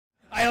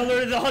I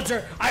alerted the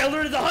hunter. I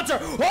alerted the hunter.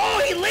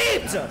 Oh, he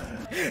leaped.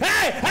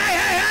 Hey, hey,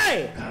 hey,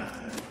 hey.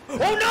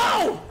 Oh,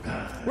 no.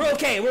 We're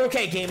okay. We're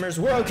okay, gamers.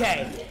 We're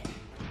okay.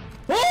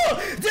 Oh,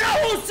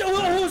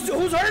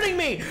 who's hurting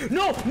me?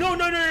 No, no,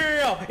 no, no,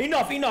 no, no.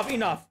 Enough, enough,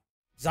 enough.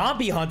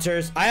 Zombie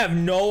hunters. I have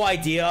no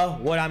idea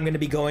what I'm going to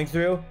be going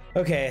through.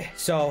 Okay,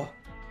 so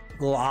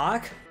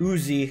Glock,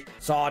 Uzi,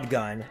 sawed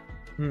gun.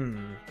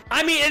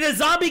 I mean, in a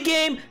zombie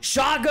game,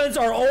 shotguns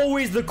are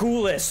always the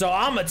coolest. So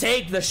I'm going to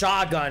take the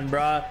shotgun,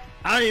 bruh.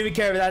 I don't even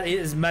care if that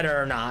is meta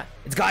or not.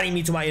 It's guiding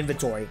me to my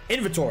inventory.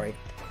 Inventory.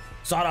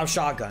 Sawed-off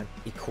shotgun.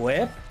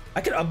 Equip.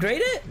 I could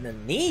upgrade it?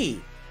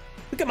 Neat.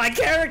 Look at my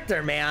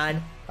character,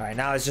 man. All right,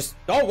 now it's just...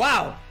 Oh,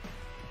 wow.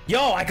 Yo,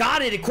 I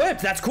got it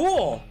equipped. That's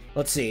cool.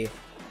 Let's see.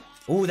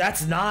 Ooh,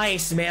 that's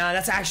nice, man.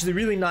 That's actually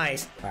really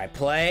nice. All right,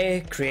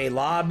 play, create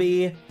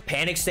lobby,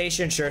 panic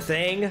station, sure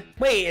thing.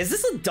 Wait, is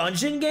this a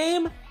dungeon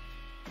game?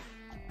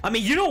 I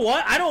mean, you know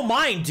what? I don't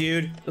mind,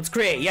 dude. Let's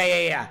create.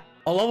 Yeah.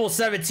 A level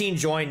 17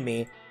 joined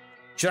me.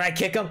 Should I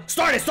kick him?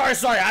 Start it.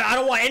 I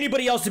don't want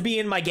anybody else to be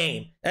in my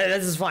game.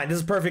 This is fine. This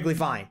is perfectly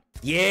fine.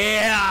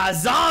 Yeah,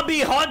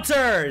 zombie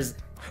hunters.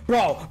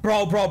 Bro.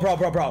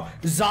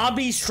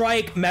 Zombie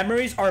strike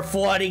memories are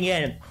flooding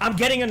in. I'm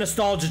getting a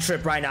nostalgia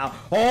trip right now.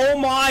 Oh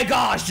my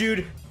gosh,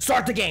 dude.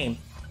 Start the game.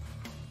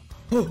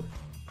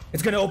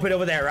 It's gonna open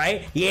over there,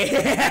 right?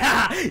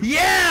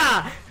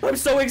 Yeah. I'm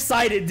so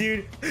excited,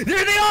 dude.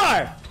 There they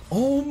are.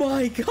 Oh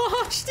my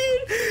gosh,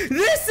 dude.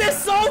 This is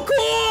so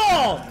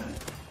cool.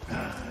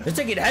 They're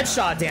taking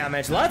headshot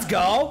damage. Let's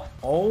go.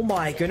 Oh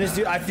my goodness,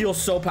 dude. I feel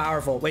so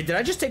powerful. Wait, did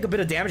I just take a bit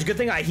of damage? Good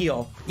thing I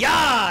heal.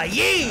 Yeah,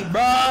 yee,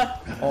 bruh.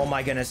 Oh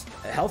my goodness.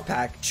 A health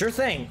pack. Sure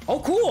thing.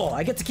 Oh, cool.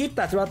 I get to keep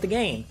that throughout the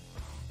game.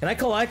 Can I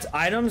collect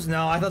items?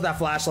 No, I thought that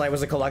flashlight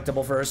was a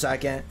collectible for a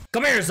second.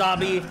 Come here,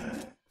 zombie.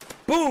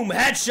 Boom,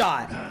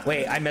 headshot.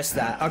 Wait, I missed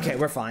that. Okay,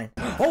 we're fine.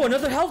 Oh,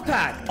 another health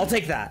pack. I'll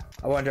take that.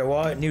 I wonder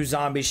what new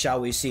zombies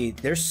shall we see?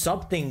 There's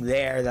something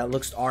there that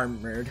looks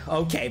armored.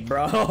 Okay,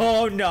 bro.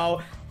 Oh,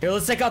 no. Here,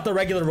 let's take out the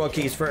regular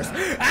rookies first.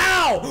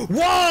 Ow!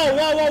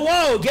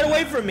 Whoa! Get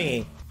away from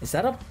me. Is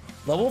that a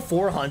level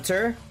 4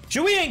 hunter?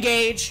 Should we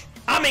engage?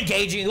 I'm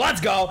engaging.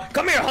 Let's go.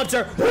 Come here,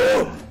 hunter.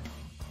 Woo!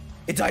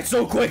 It died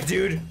so quick,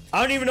 dude.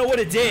 I don't even know what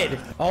it did.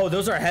 Oh,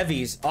 those are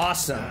heavies.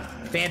 Awesome.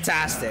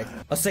 Fantastic.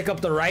 Let's take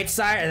up the right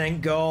side and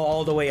then go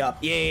all the way up.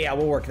 Yeah,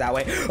 we'll work that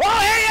way. Oh,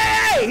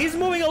 hey! He's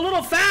moving a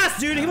little fast,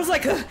 dude. He was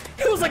like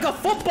a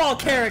football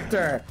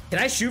character. Can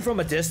I shoot from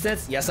a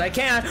distance? Yes, I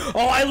can.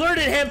 Oh, I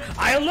alerted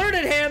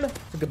him.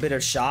 Took a bit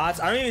of shots.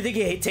 I don't even think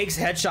he takes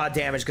headshot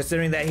damage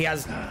considering that he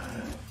has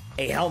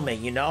a helmet,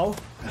 you know?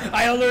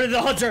 I alerted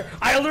the hunter.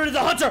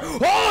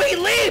 Oh, he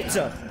leaped.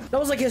 That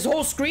was like his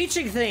whole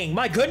screeching thing.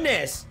 My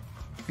goodness.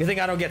 Good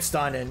thing I don't get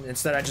stunned and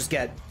instead I just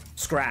get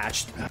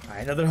scratched. All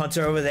right, another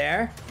hunter over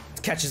there.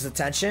 Let's catch his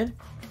attention.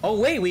 Oh,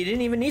 wait, we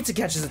didn't even need to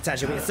catch his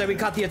attention. Instead, we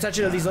caught the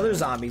attention of these other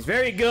zombies.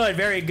 Very good,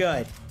 very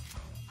good.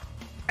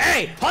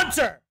 Hey,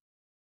 hunter!